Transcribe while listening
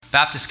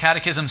Baptist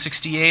Catechism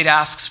 68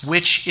 asks,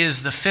 which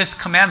is the fifth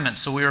commandment?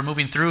 So we are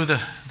moving through the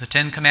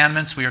 10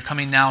 commandments. We are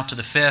coming now to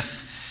the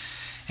fifth.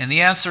 And the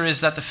answer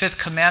is that the fifth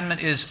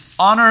commandment is,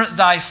 honor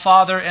thy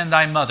father and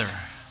thy mother.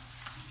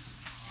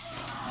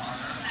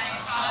 Honor thy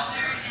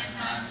father and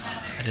thy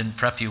mother. I didn't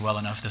prep you well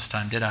enough this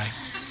time, did I?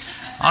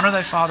 Honor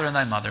thy father and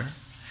thy mother,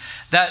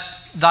 that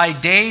thy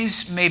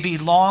days may be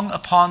long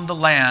upon the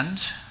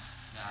land,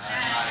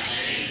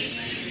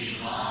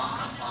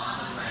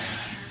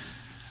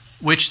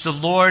 which the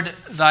Lord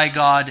thy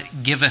God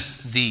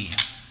giveth thee.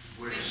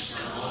 Which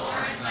the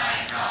Lord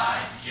thy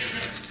God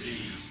giveth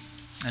thee.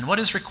 And what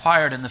is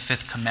required in the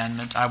fifth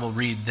commandment? I will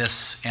read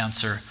this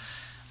answer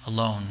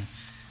alone.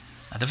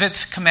 The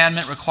fifth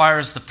commandment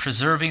requires the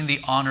preserving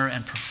the honor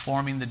and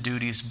performing the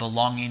duties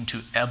belonging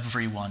to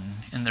everyone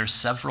in their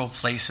several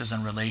places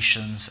and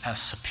relations as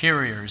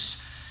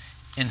superiors,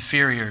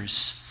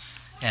 inferiors,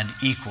 and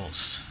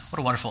equals. What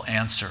a wonderful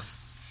answer.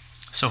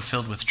 So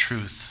filled with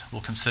truth.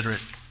 We'll consider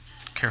it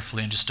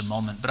carefully in just a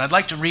moment. But I'd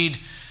like to read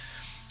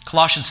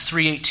Colossians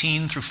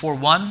 3:18 through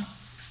 4:1.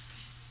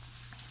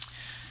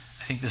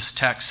 I think this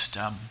text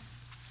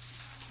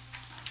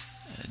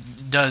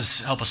does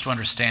help us to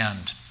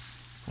understand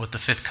what the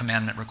fifth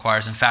commandment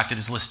requires. In fact, it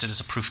is listed as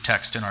a proof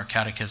text in our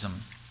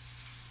catechism.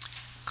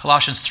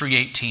 Colossians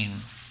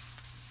 3:18.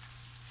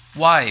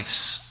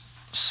 Wives,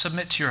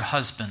 submit to your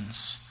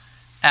husbands,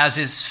 as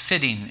is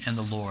fitting in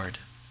the Lord.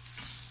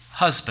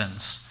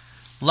 Husbands,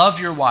 love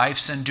your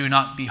wives and do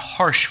not be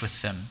harsh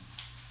with them.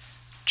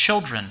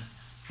 Children,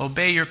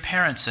 obey your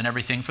parents in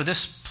everything, for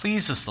this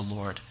pleases the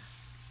Lord.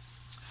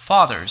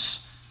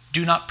 Fathers,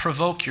 do not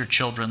provoke your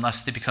children,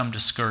 lest they become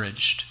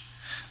discouraged.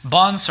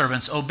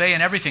 Bondservants, obey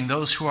in everything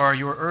those who are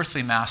your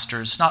earthly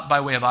masters, not by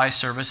way of eye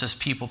service as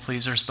people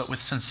pleasers, but with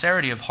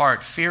sincerity of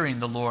heart, fearing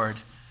the Lord.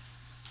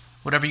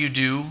 Whatever you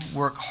do,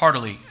 work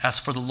heartily, as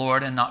for the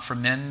Lord and not for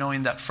men,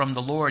 knowing that from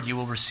the Lord you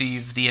will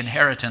receive the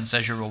inheritance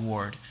as your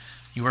reward.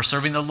 You are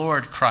serving the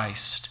Lord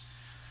Christ.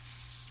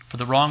 For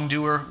the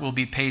wrongdoer will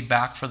be paid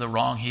back for the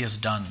wrong he has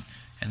done,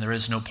 and there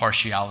is no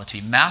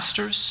partiality.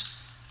 Masters,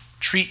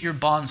 treat your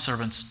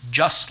bondservants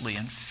justly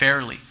and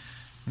fairly,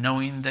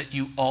 knowing that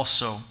you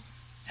also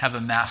have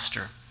a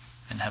master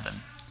in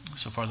heaven.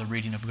 So far, the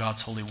reading of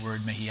God's holy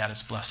word. May he add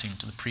his blessing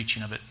to the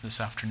preaching of it this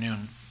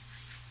afternoon.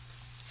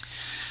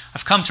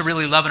 I've come to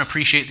really love and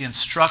appreciate the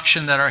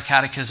instruction that our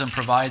catechism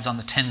provides on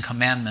the 10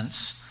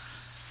 commandments.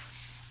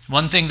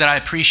 One thing that I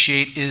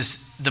appreciate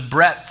is the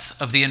breadth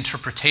of the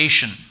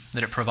interpretation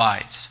that it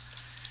provides.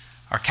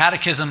 Our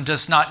catechism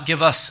does not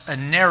give us a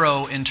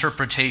narrow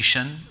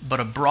interpretation, but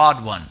a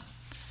broad one.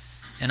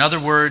 In other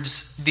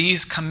words,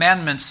 these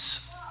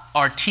commandments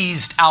are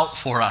teased out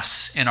for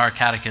us in our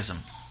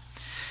catechism.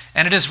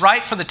 And it is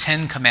right for the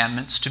 10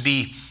 commandments to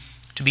be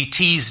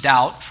teased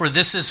out, for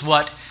this is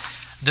what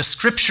the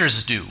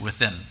Scriptures do with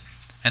them.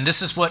 And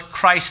this is what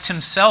Christ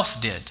himself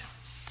did.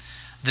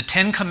 The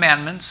 10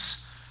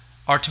 commandments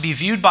are to be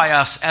viewed by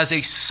us as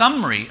a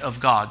summary of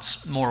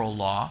God's moral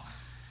law.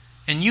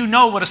 And you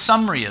know what a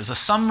summary is. A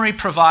summary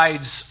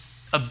provides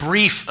a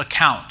brief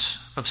account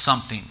of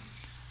something,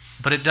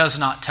 but it does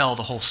not tell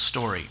the whole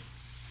story.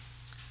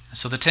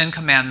 So the 10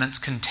 commandments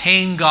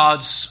contain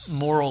God's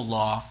moral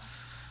law,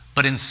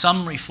 but in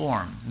summary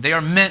form. They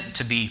are meant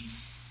to be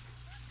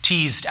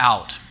teased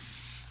out.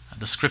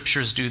 The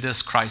Scriptures do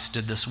this, Christ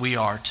did this, we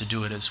are to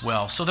do it as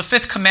well. So the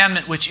fifth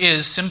commandment, which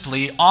is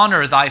simply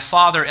honor thy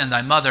father and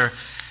thy mother,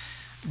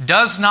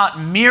 does not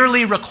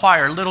merely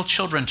require little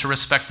children to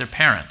respect their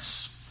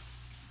parents.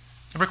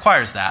 It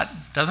requires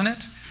that, doesn't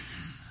it?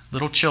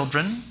 Little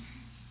children,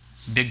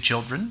 big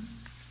children,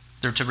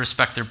 they're to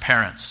respect their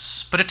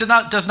parents. But it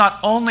does not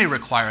only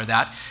require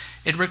that,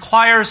 it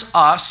requires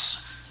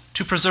us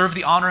to preserve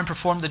the honor and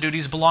perform the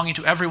duties belonging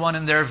to everyone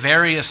in their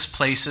various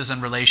places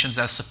and relations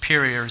as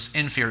superiors,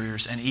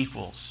 inferiors, and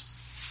equals.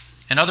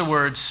 In other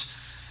words,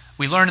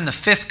 we learn in the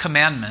fifth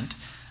commandment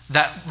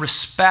that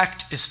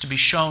respect is to be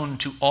shown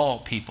to all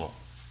people.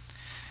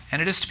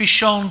 And it is to be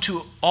shown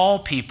to all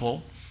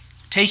people,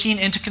 taking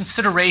into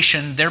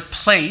consideration their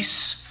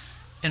place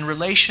in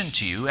relation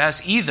to you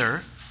as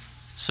either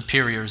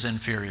superiors,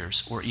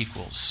 inferiors, or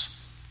equals.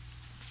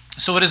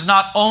 So it is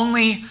not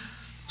only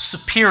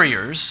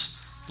superiors,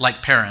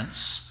 like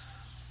parents,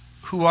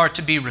 who are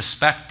to be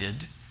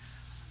respected,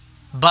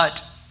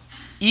 but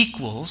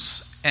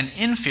equals and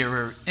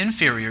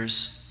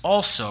inferiors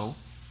also,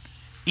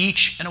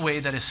 each in a way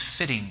that is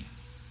fitting.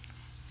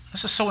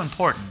 This is so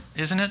important,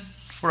 isn't it,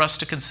 for us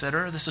to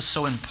consider? This is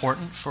so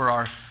important for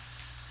our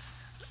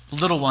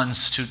little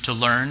ones to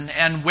learn.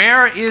 And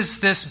where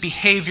is this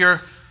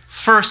behavior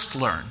first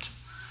learned?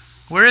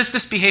 Where is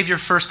this behavior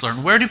first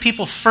learned? Where do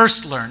people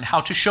first learn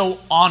how to show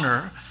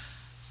honor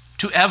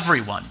to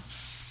everyone?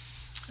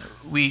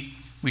 We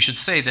should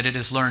say that it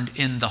is learned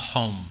in the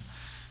home.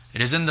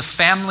 It is in the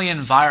family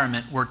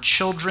environment where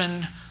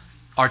children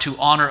are to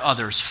honor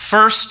others.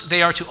 First,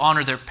 they are to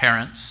honor their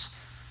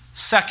parents.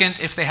 Second,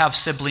 if they have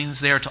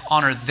siblings, they are to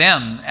honor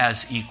them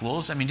as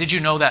equals. I mean, did you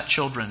know that,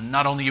 children?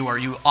 Not only are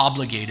you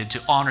obligated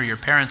to honor your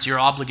parents, you're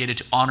obligated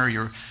to honor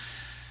your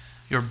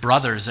your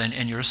brothers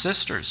and your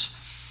sisters,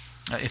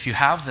 if you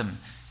have them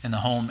in the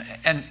home.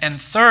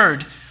 And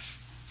third,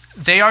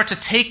 they are to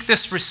take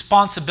this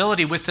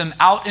responsibility with them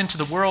out into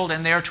the world,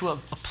 and they are to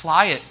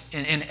apply it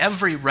in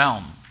every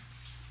realm.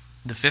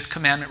 The fifth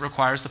commandment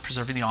requires the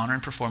preserving the honor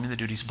and performing the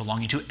duties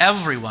belonging to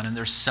everyone, and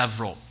there's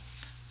several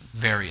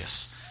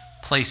various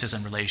places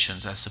and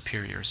relations as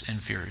superiors,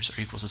 inferiors,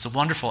 or equals. It's a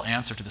wonderful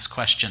answer to this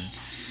question.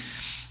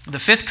 The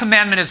fifth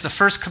commandment is the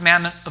first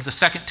commandment of the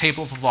second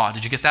table of the law.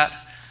 Did you get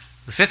that?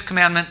 The fifth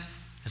commandment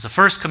is the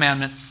first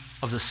commandment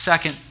of the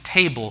second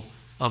table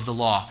of the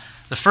law.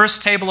 The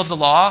first table of the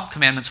law,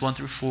 commandments 1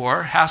 through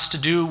 4, has to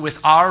do with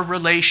our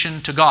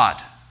relation to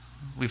God.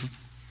 We've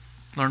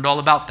learned all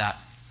about that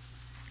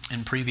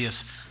in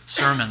previous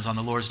sermons on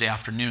the Lord's Day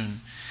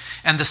afternoon.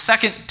 And the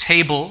second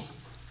table,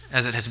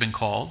 as it has been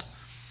called,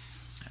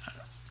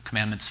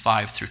 commandments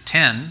 5 through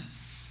 10,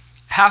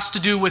 has to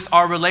do with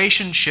our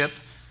relationship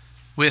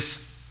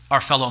with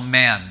our fellow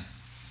man.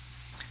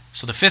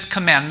 So the fifth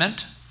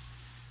commandment,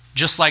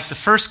 just like the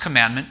first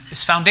commandment,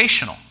 is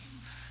foundational.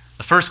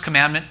 The first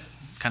commandment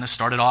kind of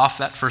started off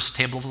that first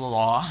table of the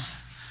law,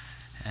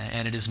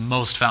 and it is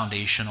most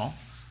foundational.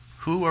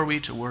 Who are we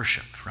to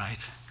worship,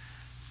 right?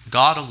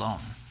 God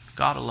alone.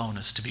 God alone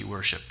is to be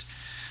worshipped.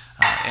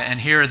 And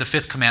here, the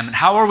fifth commandment.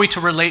 How are we to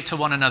relate to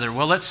one another?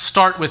 Well, let's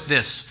start with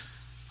this.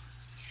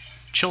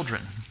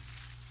 Children,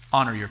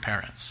 honor your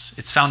parents.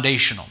 It's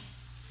foundational.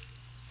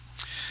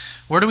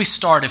 Where do we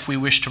start if we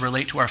wish to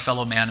relate to our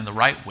fellow man in the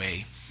right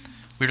way?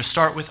 We're to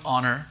start with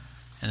honor,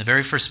 and the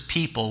very first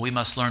people we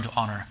must learn to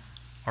honor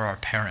are our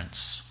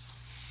parents.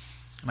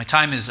 My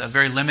time is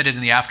very limited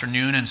in the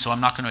afternoon, and so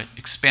I'm not going to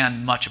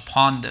expand much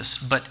upon this,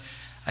 but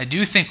I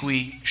do think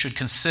we should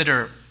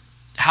consider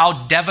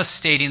how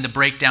devastating the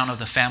breakdown of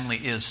the family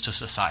is to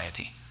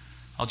society.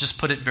 I'll just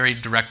put it very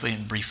directly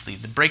and briefly.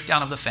 The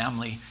breakdown of the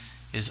family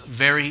is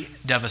very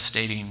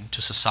devastating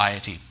to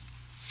society.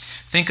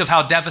 Think of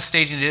how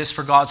devastating it is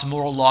for God's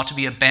moral law to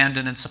be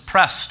abandoned and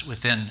suppressed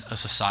within a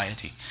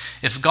society.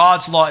 If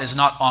God's law is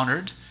not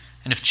honored,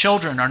 and if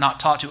children are not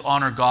taught to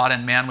honor God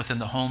and man within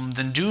the home,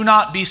 then do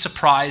not be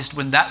surprised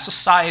when that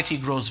society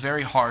grows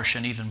very harsh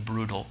and even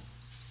brutal.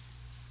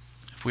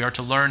 If we are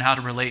to learn how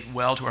to relate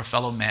well to our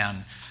fellow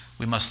man,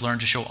 we must learn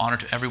to show honor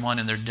to everyone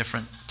in their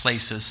different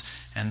places,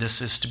 and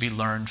this is to be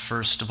learned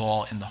first of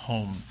all in the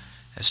home,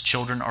 as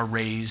children are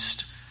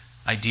raised,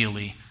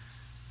 ideally,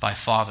 by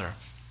father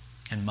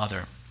and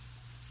mother.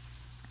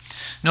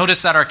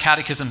 Notice that our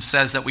catechism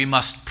says that we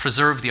must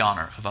preserve the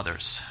honor of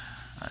others.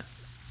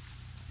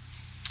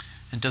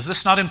 And does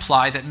this not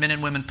imply that men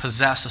and women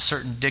possess a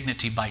certain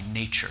dignity by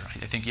nature?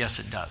 I think, yes,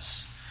 it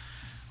does.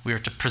 We are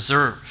to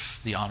preserve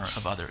the honor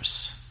of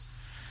others.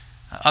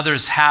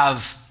 Others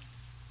have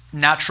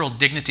natural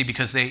dignity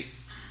because they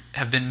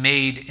have been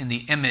made in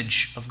the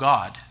image of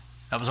God.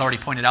 That was already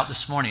pointed out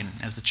this morning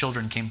as the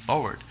children came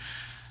forward.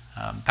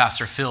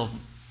 Pastor Phil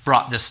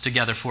brought this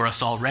together for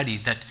us already,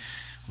 that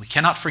we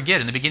cannot forget,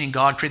 in the beginning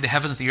God created the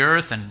heavens and the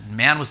earth, and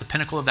man was the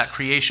pinnacle of that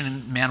creation,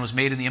 and man was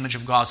made in the image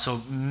of God.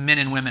 So men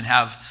and women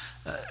have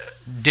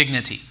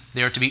dignity.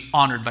 They are to be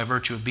honored by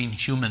virtue of being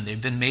human.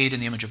 They've been made in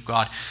the image of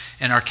God.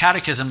 And our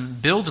catechism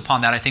builds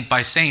upon that, I think,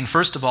 by saying,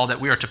 first of all, that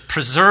we are to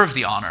preserve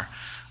the honor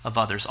of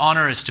others.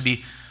 Honor is to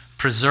be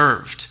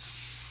preserved.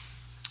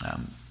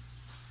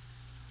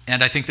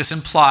 And I think this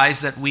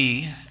implies that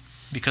we,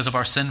 because of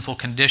our sinful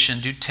condition,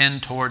 do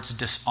tend towards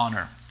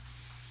dishonor.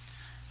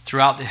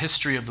 Throughout the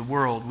history of the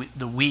world,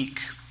 the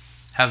weak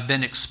have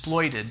been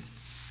exploited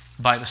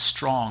by the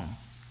strong.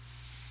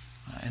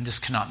 And this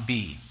cannot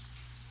be.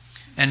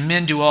 And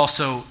men do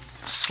also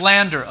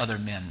slander other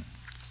men.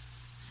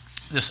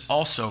 This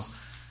also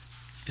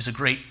is a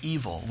great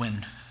evil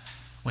when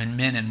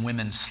men and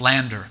women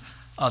slander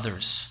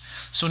others.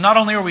 So not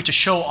only are we to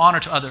show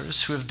honor to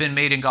others who have been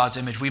made in God's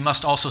image, we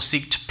must also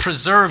seek to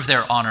preserve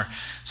their honor.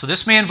 So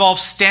this may involve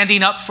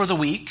standing up for the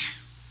weak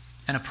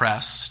and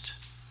oppressed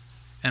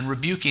and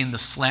rebuking the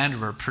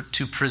slanderer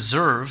to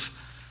preserve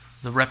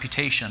the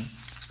reputation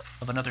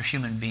of another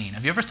human being.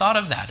 Have you ever thought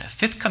of that? A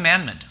fifth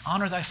commandment,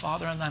 honor thy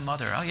father and thy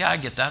mother. Oh yeah, I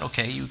get that.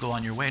 Okay, you go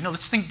on your way. No,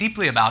 let's think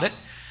deeply about it.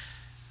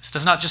 This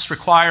does not just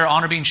require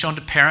honor being shown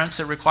to parents,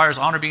 it requires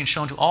honor being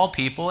shown to all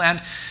people.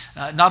 And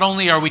not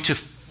only are we to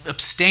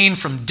abstain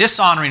from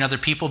dishonoring other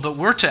people, but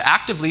we're to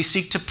actively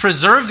seek to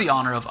preserve the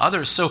honor of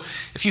others. So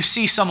if you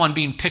see someone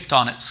being picked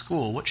on at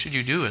school, what should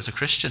you do as a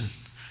Christian?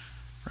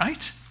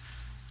 Right?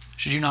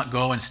 Should you not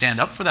go and stand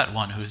up for that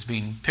one who's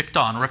being picked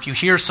on? Or if you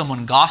hear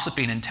someone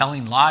gossiping and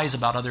telling lies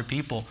about other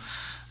people,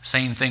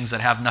 saying things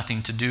that have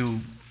nothing to do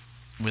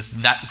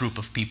with that group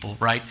of people,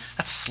 right?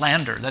 That's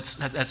slander.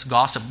 That's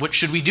gossip. What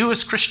should we do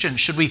as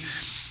Christians? Should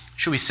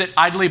we sit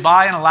idly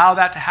by and allow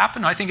that to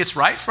happen? I think it's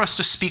right for us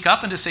to speak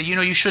up and to say,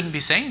 you shouldn't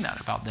be saying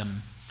that about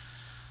them.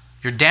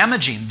 You're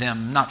damaging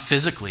them, not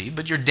physically,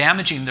 but you're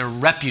damaging their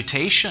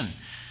reputation.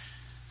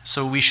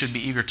 So we should be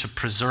eager to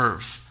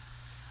preserve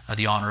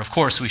the honor. Of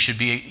course, we should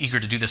be eager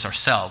to do this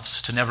ourselves,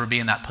 to never be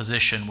in that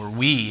position where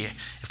we,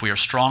 if we are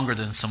stronger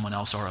than someone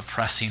else, are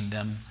oppressing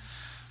them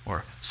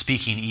or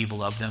speaking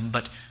evil of them.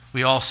 But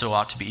we also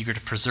ought to be eager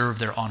to preserve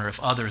their honor if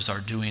others are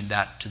doing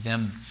that to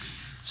them.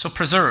 So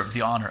preserve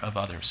the honor of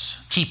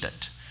others. Keep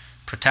it.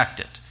 Protect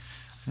it.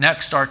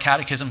 Next, our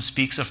catechism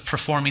speaks of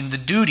performing the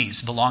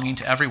duties belonging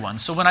to everyone.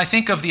 So when I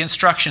think of the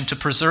instruction to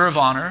preserve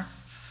honor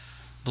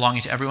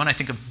belonging to everyone, I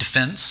think of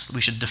defense.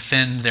 We should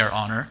defend their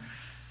honor.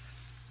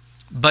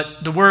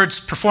 But the words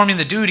performing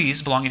the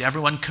duties belonging to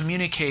everyone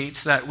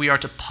communicates that we are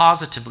to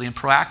positively and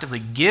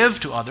proactively give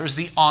to others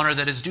the honor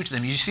that is due to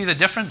them. You see the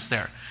difference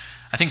there.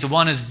 I think the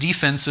one is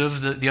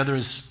defensive, the other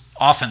is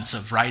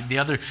offensive, right?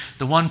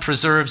 The one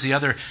preserves, the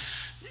other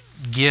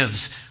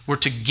gives. We're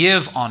to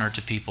give honor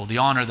to people, the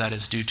honor that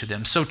is due to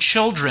them. So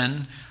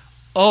children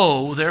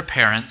owe their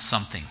parents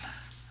something.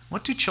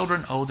 What do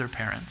children owe their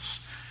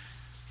parents?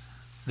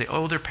 They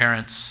owe their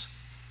parents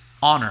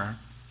honor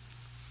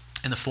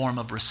in the form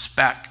of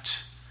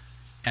respect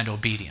and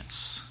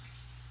obedience,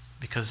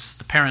 because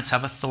the parents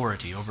have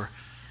authority over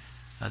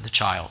the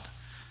child.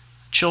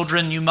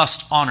 Children, you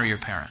must honor your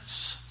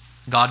parents.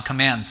 God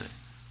commands it.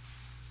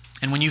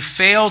 And when you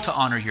fail to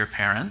honor your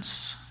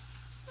parents,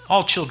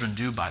 all children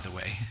do, by the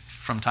way,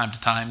 from time to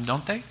time,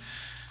 don't they?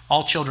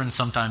 All children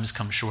sometimes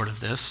come short of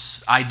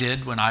this. I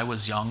did when I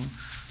was young.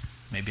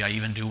 Maybe I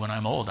even do when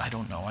I'm old. I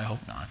don't know. I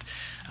hope not.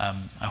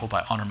 I hope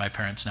I honor my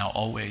parents now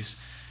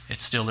always.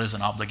 It still is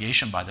an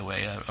obligation, by the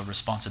way, a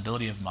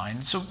responsibility of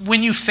mine. So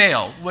when you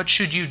fail, what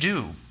should you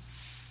do?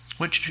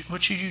 What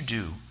should you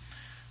do?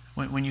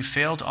 When you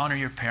fail to honor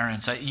your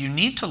parents, you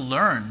need to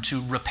learn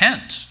to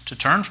repent, to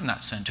turn from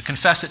that sin, to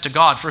confess it to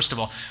God, first of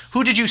all.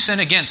 Who did you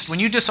sin against? When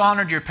you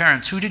dishonored your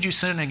parents, who did you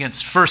sin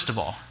against, first of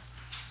all?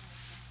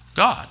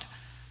 God.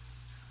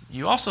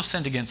 You also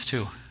sinned against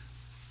who?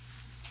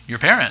 Your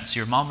parents,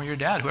 your mom or your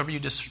dad, whoever you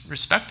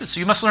disrespected. So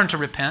you must learn to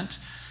repent.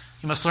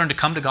 You must learn to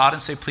come to God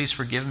and say, please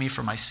forgive me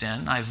for my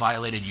sin. I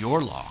violated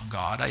your law,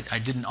 God. I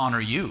didn't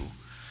honor you.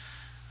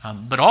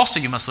 But also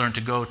you must learn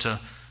to go to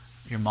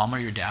your mom or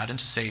your dad and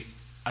to say,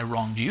 I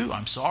wronged you.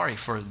 I'm sorry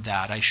for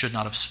that. I should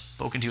not have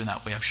spoken to you in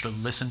that way. I should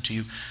have listened to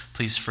you.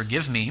 Please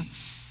forgive me.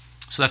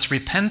 So that's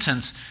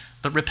repentance.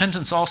 But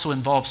repentance also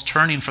involves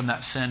turning from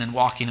that sin and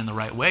walking in the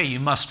right way. You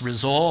must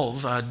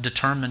resolve,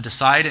 determine,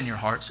 decide in your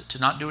heart to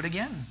not do it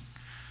again.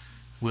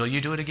 Will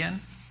you do it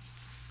again?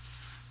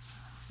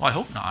 Well, I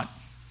hope not.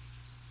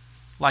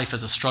 Life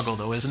is a struggle,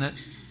 though, isn't it?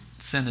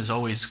 Sin is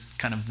always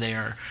kind of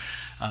there,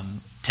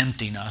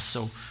 tempting us.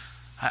 So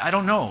I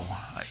don't know.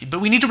 But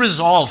we need to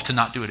resolve to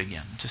not do it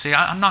again, to say,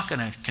 I'm not going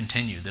to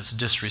continue this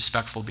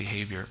disrespectful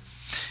behavior.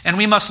 And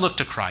we must look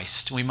to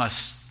Christ. We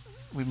must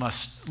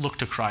look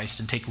to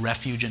Christ and take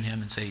refuge in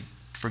him and say,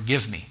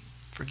 forgive me,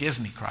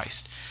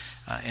 Christ.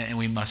 And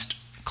we must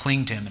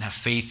cling to him and have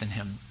faith in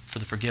him for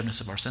the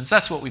forgiveness of our sins.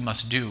 That's what we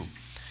must do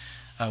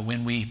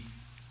when we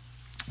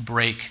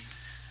break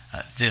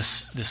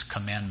this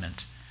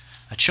commandment.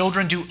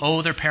 Children do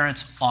owe their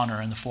parents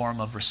honor in the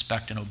form of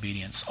respect and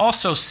obedience.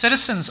 Also,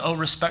 citizens owe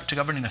respect to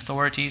governing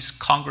authorities.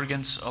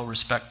 Congregants owe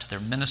respect to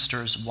their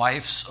ministers.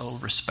 Wives owe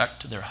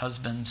respect to their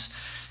husbands.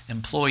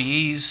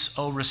 Employees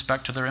owe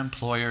respect to their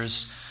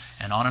employers.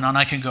 And on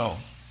I can go.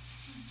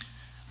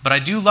 But I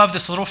do love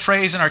this little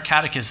phrase in our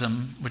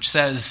catechism, which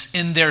says,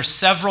 in their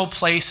several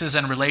places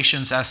and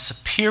relations as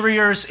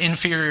superiors,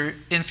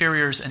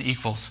 inferiors, and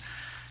equals.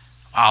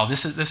 Wow,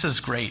 this is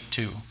great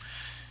too.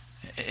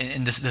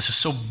 And this is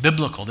so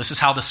biblical. This is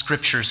how the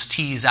scriptures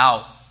tease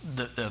out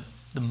the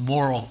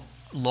moral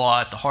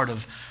law at the heart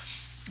of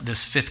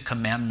this fifth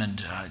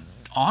commandment.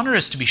 Honor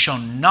is to be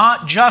shown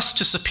not just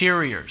to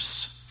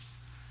superiors.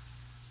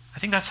 I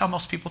think that's how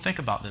most people think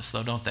about this,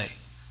 though, don't they?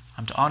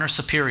 I'm to honor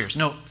superiors.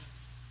 No,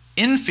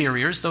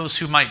 inferiors, those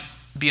who might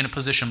be in a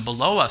position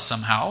below us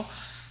somehow,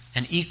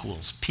 and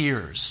equals,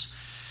 peers.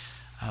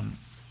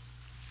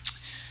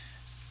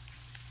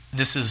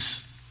 This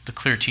is the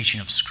clear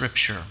teaching of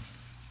Scripture,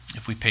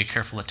 if we pay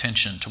careful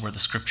attention to where the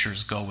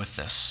Scriptures go with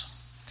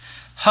this.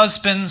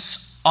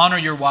 Husbands, honor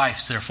your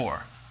wives,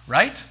 therefore.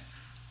 Right?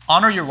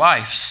 Honor your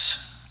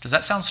wives. Does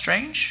that sound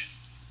strange?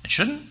 It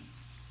shouldn't.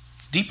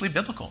 It's deeply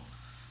biblical.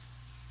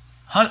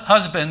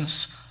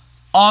 Husbands,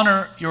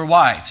 honor your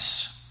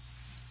wives.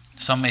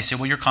 Some may say,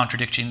 well, you're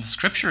contradicting the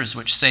Scriptures,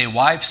 which say,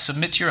 wives,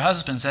 submit to your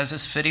husbands as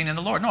is fitting in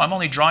the Lord. No, I'm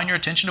only drawing your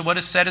attention to what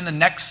is said in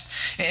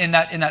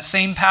that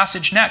same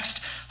passage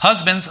next.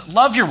 Husbands,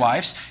 love your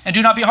wives and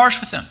do not be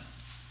harsh with them.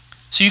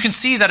 So you can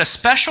see that a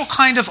special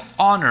kind of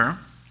honor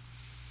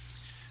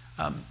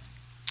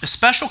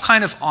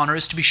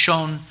is to be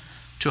shown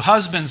to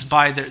husbands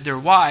by their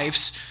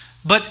wives,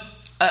 but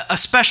a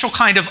special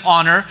kind of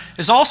honor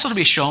is also to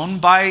be shown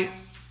by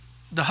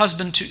the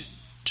husband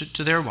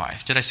to their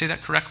wife. Did I say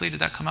that correctly? Did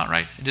that come out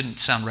right? It didn't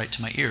sound right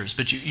to my ears,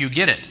 but you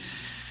get it.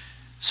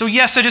 So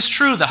yes, it is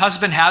true, the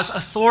husband has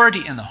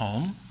authority in the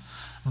home,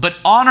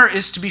 but honor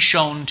is to be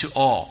shown to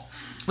all.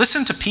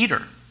 Listen to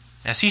Peter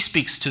as he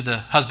speaks to the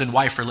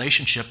husband-wife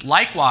relationship.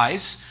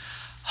 Likewise,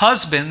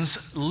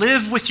 husbands,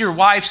 live with your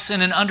wives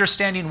in an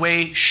understanding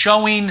way,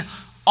 showing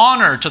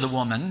honor to the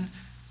woman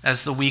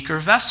as the weaker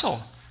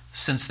vessel,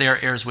 since they are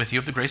heirs with you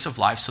of the grace of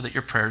life, so that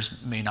your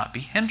prayers may not be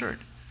hindered.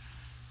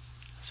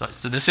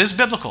 So this is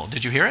biblical.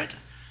 Did you hear it?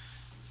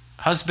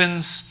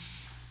 Husbands,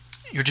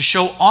 you're to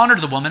show honor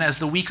to the woman as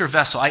the weaker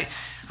vessel.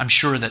 I'm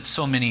sure that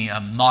so many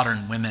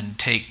modern women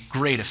take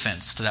great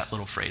offense to that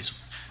little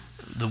phrase,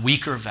 the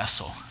weaker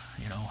vessel.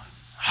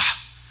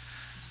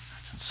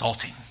 That's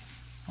insulting.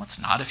 No,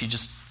 it's not if you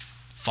just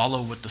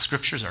follow what the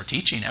scriptures are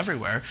teaching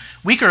everywhere.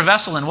 Weaker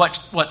vessel in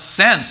what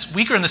sense?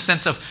 Weaker in the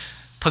sense of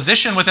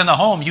position within the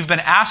home. You've been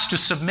asked to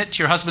submit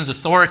to your husband's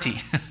authority.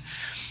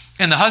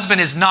 And the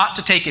husband is not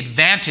to take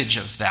advantage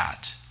of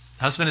that.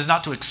 The husband is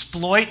not to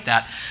exploit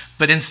that.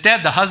 But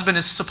instead, the husband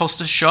is supposed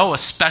to show a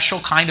special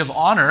kind of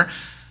honor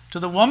to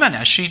the woman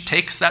as she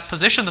takes that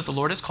position that the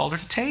Lord has called her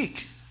to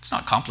take. It's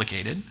not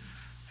complicated.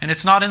 And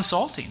it's not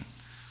insulting.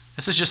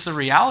 This is just the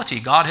reality.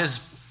 God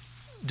has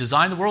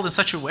designed the world in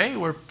such a way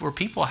where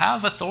people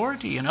have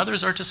authority and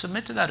others are to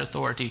submit to that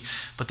authority.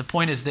 But the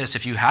point is this: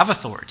 if you have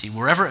authority,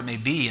 wherever it may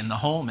be, in the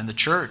home, in the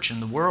church, in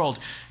the world,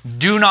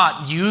 do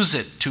not use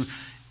it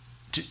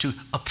to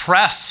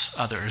oppress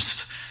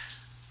others,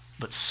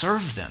 but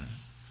serve them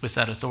with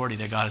that authority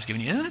that God has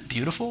given you. Isn't it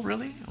beautiful,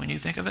 really, when you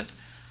think of it?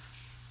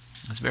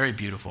 It's very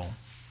beautiful.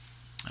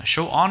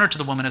 Show honor to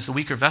the woman as the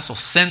weaker vessel,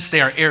 since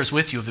they are heirs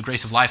with you of the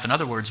grace of life. In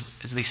other words,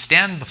 as they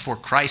stand before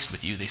Christ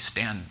with you, they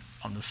stand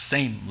on the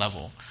same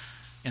level.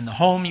 In the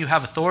home, you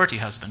have authority,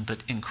 husband,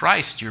 but in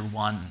Christ, you're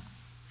one.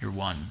 You're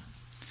one.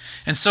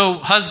 And so,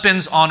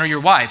 husbands, honor your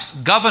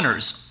wives.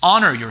 Governors,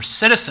 honor your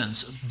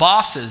citizens.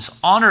 Bosses,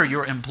 honor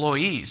your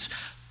employees.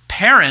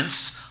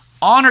 Parents,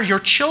 honor your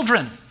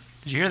children.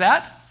 Did you hear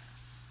that?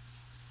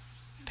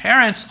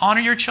 Parents,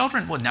 honor your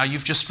children. Well, now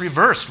you've just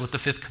reversed what the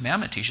fifth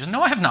commandment teaches.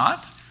 No, I have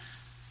not.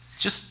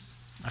 It's just,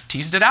 I've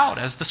teased it out,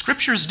 as the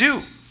scriptures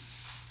do.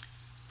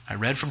 I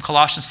read from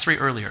Colossians 3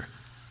 earlier.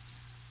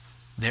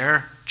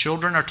 Their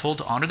children are told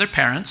to honor their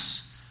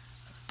parents,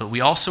 but we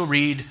also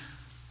read,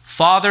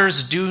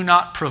 fathers, do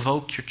not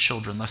provoke your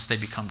children lest they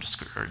become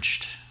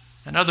discouraged.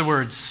 In other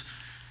words,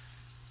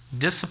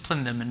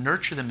 discipline them and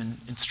nurture them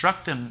and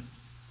instruct them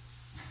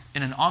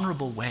in an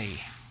honorable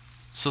way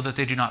so that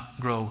they do not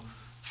grow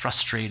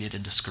frustrated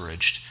and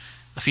discouraged.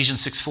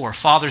 Ephesians 6:4,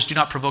 fathers, do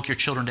not provoke your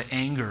children to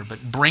anger,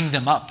 but bring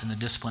them up in the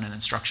discipline and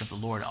instruction of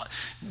the Lord.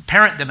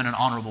 Parent them in an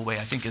honorable way,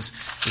 I think is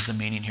the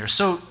meaning here.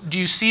 So do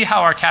you see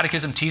how our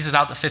catechism teases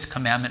out the fifth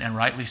commandment, and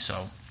rightly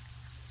so?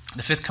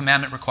 The fifth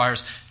commandment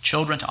requires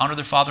children to honor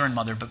their father and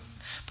mother, but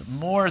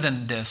more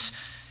than this,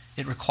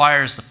 it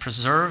requires the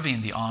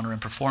preserving the honor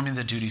and performing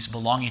the duties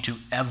belonging to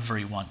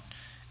everyone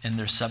in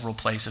their several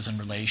places and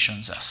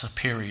relations as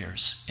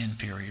superiors,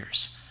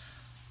 inferiors,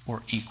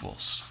 or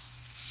equals.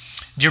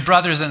 Dear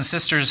brothers and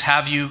sisters,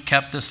 have you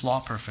kept this law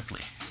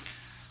perfectly?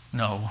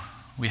 No,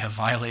 we have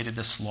violated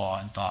this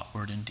law in thought,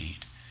 word, and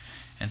deed.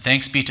 And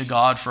thanks be to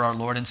God for our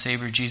Lord and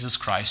Savior Jesus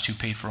Christ, who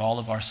paid for all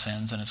of our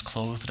sins and has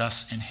clothed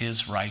us in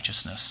his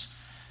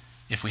righteousness,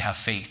 if we have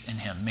faith in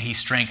him. May he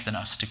strengthen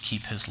us to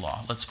keep his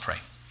law. Let's pray.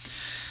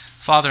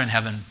 Father in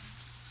heaven,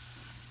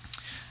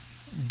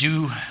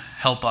 do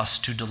help us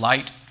to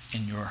delight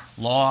in your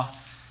law.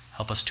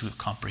 Help us to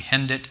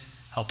comprehend it.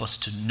 Help us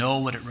to know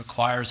what it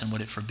requires and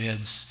what it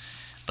forbids.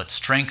 But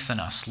strengthen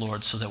us,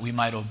 Lord, so that we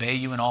might obey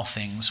you in all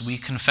things. We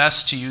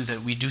confess to you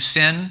that we do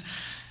sin.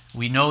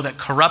 We know that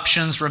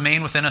corruptions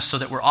remain within us, so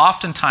that we're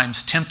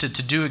oftentimes tempted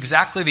to do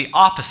exactly the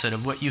opposite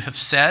of what you have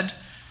said.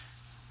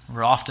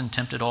 We're often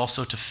tempted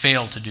also to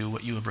fail to do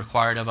what you have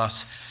required of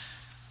us.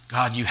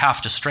 God, you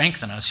have to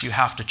strengthen us. You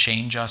have to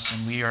change us,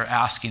 and we are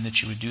asking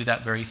that you would do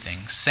that very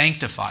thing.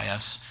 Sanctify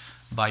us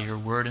by your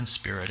word and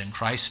spirit. In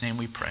Christ's name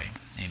we pray.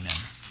 Amen.